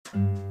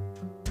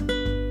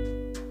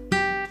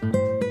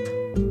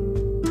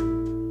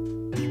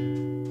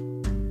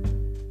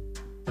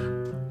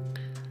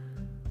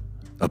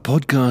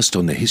podcast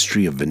on the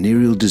history of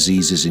venereal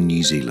diseases in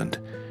New Zealand.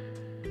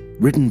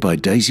 Written by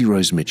Daisy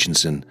Rose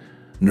Mitchinson,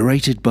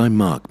 narrated by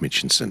Mark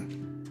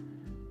Mitchinson.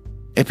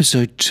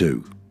 Episode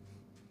 2.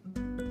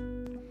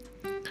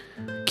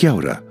 Kia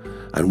ora,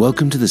 and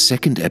welcome to the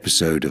second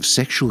episode of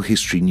Sexual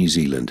History New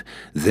Zealand,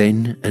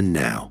 Then and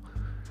Now.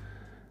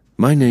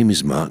 My name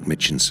is Mark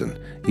Mitchinson,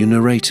 your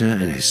narrator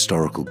and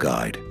historical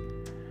guide.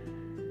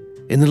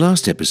 In the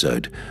last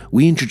episode,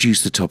 we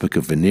introduced the topic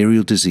of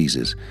venereal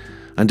diseases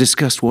and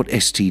discussed what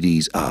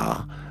STDs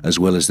are, as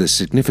well as their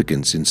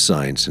significance in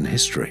science and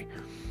history.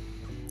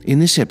 In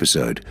this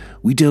episode,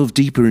 we delve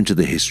deeper into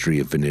the history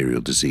of venereal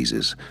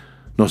diseases,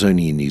 not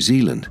only in New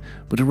Zealand,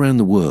 but around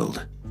the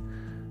world.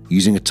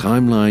 Using a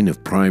timeline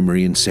of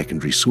primary and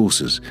secondary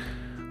sources,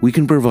 we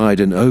can provide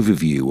an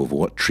overview of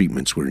what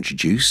treatments were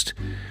introduced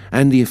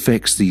and the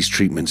effects these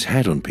treatments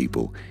had on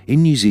people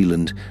in New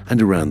Zealand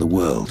and around the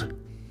world.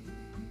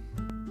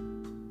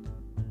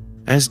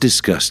 As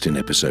discussed in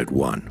Episode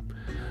 1,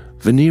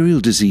 venereal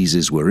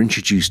diseases were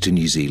introduced to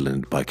New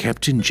Zealand by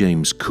Captain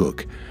James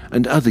Cook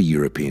and other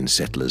European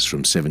settlers from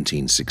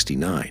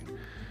 1769.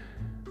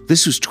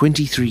 This was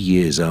 23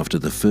 years after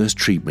the first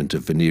treatment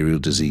of venereal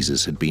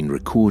diseases had been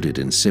recorded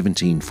in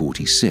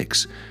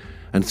 1746,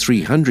 and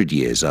 300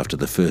 years after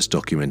the first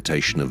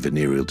documentation of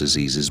venereal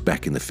diseases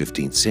back in the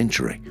 15th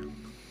century.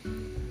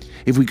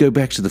 If we go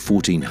back to the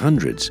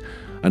 1400s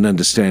and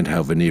understand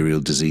how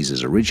venereal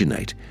diseases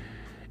originate,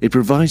 it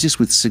provides us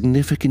with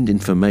significant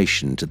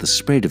information to the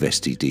spread of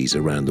STDs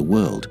around the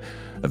world,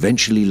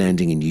 eventually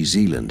landing in New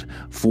Zealand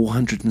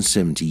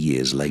 470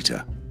 years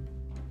later.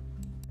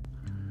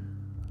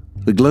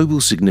 The global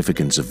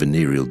significance of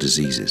venereal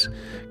diseases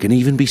can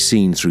even be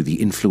seen through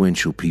the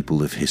influential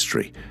people of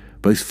history,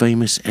 both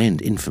famous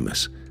and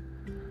infamous.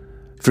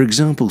 For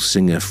example,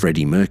 singer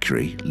Freddie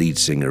Mercury, lead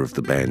singer of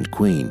the band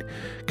Queen,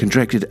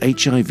 contracted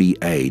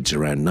HIV/AIDS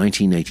around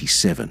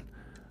 1987,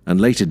 and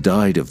later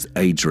died of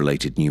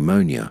AIDS-related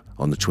pneumonia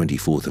on the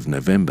 24th of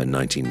November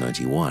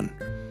 1991.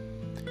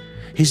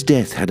 His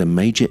death had a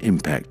major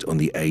impact on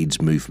the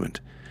AIDS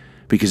movement,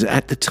 because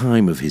at the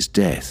time of his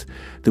death,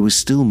 there was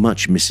still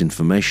much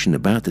misinformation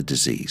about the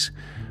disease,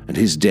 and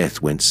his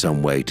death went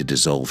some way to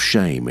dissolve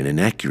shame and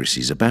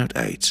inaccuracies about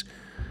AIDS.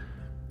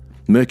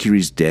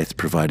 Mercury's death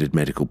provided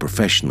medical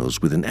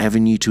professionals with an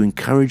avenue to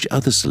encourage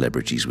other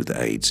celebrities with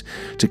AIDS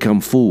to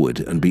come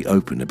forward and be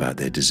open about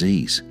their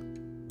disease.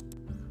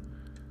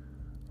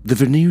 The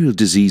venereal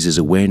diseases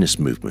awareness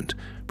movement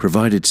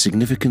provided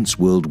significance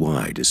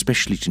worldwide,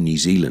 especially to New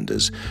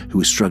Zealanders who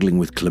were struggling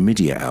with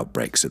chlamydia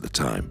outbreaks at the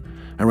time,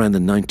 around the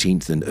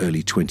 19th and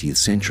early 20th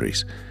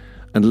centuries,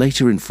 and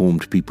later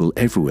informed people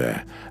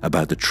everywhere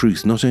about the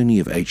truth not only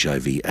of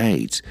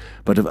HIV/AIDS,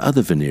 but of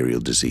other venereal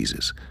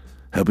diseases,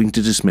 helping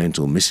to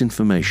dismantle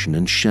misinformation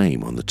and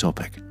shame on the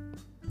topic.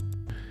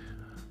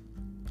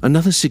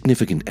 Another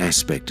significant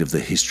aspect of the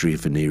history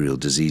of venereal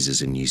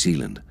diseases in New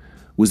Zealand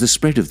was the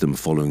spread of them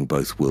following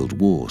both world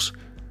wars.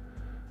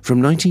 From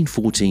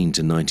 1914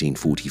 to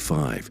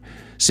 1945,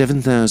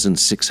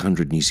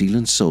 7,600 New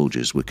Zealand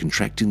soldiers were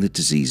contracting the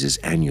diseases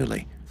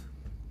annually.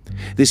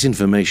 This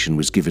information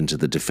was given to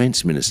the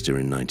Defence Minister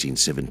in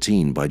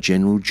 1917 by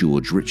General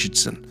George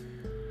Richardson.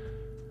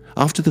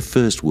 After the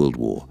First World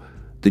War,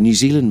 the New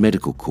Zealand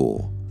Medical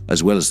Corps,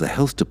 as well as the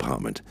Health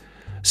Department,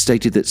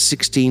 stated that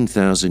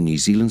 16,000 New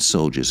Zealand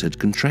soldiers had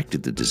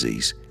contracted the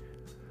disease.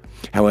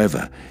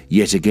 However,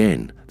 yet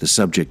again, the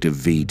subject of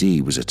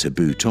VD was a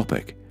taboo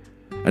topic,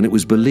 and it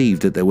was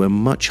believed that there were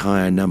much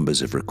higher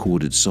numbers of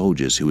recorded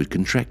soldiers who had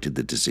contracted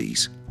the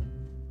disease.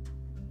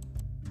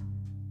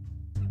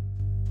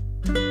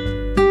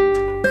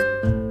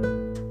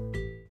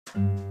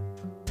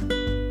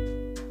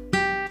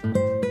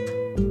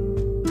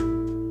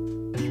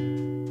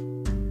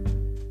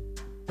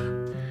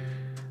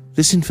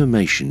 This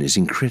information is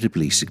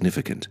incredibly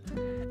significant.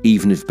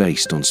 Even if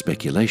based on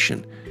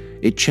speculation,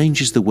 it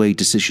changes the way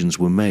decisions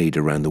were made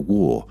around the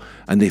war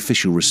and the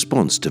official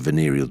response to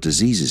venereal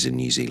diseases in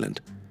New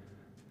Zealand.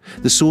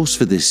 The source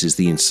for this is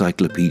the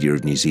Encyclopedia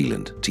of New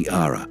Zealand,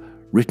 Tiara,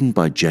 written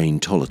by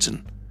Jane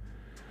Tollerton.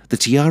 The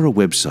Tiara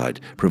website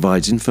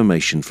provides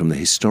information from the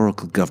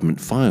historical government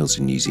files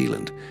in New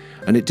Zealand,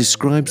 and it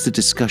describes the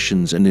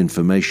discussions and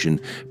information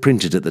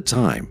printed at the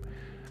time,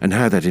 and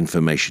how that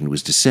information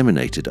was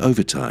disseminated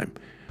over time,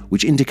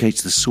 which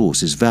indicates the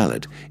source is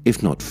valid,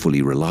 if not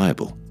fully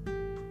reliable.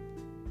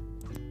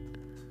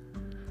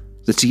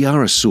 The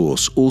Tiara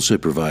source also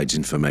provides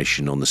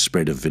information on the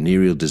spread of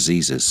venereal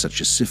diseases such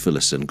as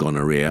syphilis and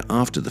gonorrhea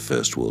after the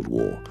First World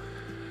War.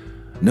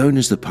 Known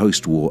as the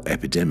post-war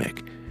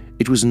epidemic,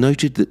 it was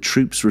noted that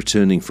troops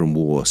returning from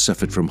war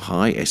suffered from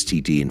high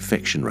STD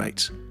infection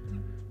rates.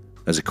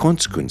 As a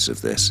consequence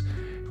of this,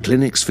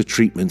 clinics for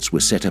treatments were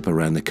set up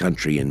around the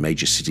country in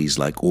major cities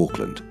like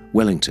Auckland,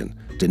 Wellington,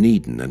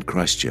 Dunedin and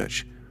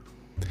Christchurch.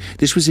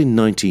 This was in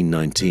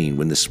 1919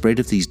 when the spread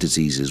of these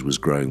diseases was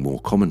growing more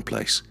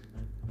commonplace.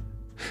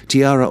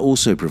 Tiara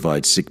also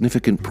provides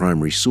significant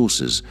primary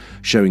sources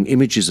showing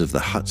images of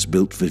the huts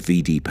built for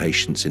VD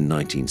patients in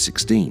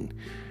 1916.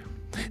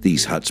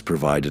 These huts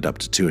provided up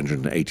to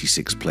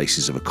 286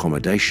 places of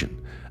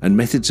accommodation, and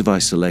methods of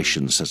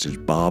isolation such as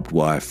barbed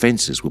wire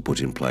fences were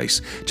put in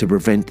place to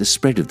prevent the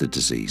spread of the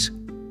disease.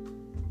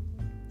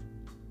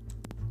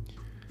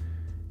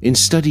 In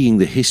studying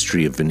the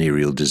history of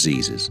venereal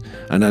diseases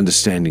and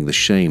understanding the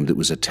shame that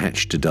was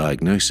attached to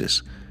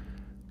diagnosis,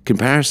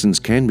 comparisons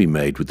can be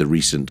made with the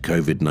recent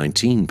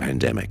COVID-19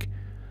 pandemic.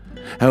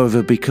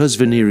 However, because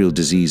venereal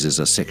diseases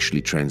are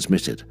sexually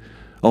transmitted,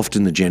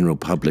 often the general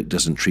public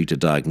doesn't treat a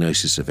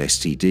diagnosis of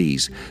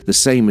STDs the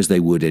same as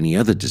they would any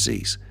other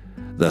disease,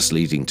 thus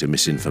leading to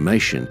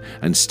misinformation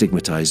and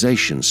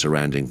stigmatization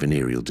surrounding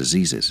venereal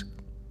diseases.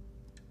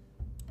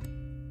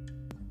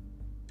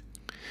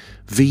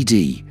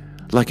 VD,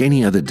 like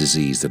any other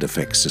disease that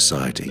affects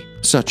society,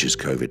 such as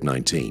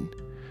COVID-19,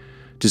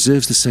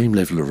 deserves the same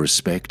level of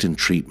respect and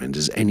treatment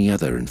as any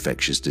other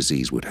infectious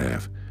disease would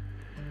have.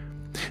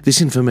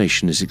 This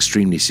information is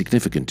extremely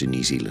significant to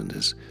New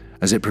Zealanders,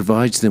 as it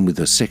provides them with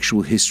a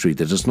sexual history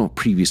that has not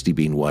previously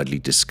been widely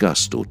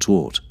discussed or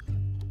taught.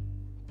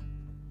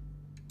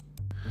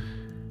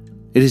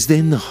 It is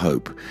then the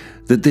hope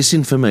that this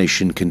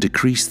information can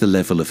decrease the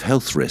level of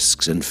health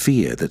risks and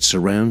fear that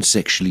surround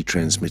sexually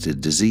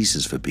transmitted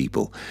diseases for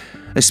people,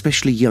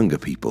 especially younger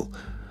people,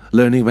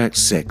 learning about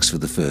sex for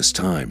the first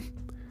time.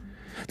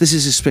 This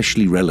is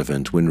especially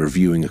relevant when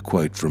reviewing a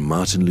quote from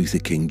Martin Luther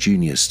King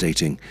Jr.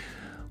 stating,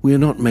 "We are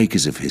not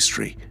makers of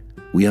history,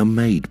 we are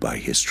made by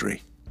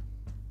history."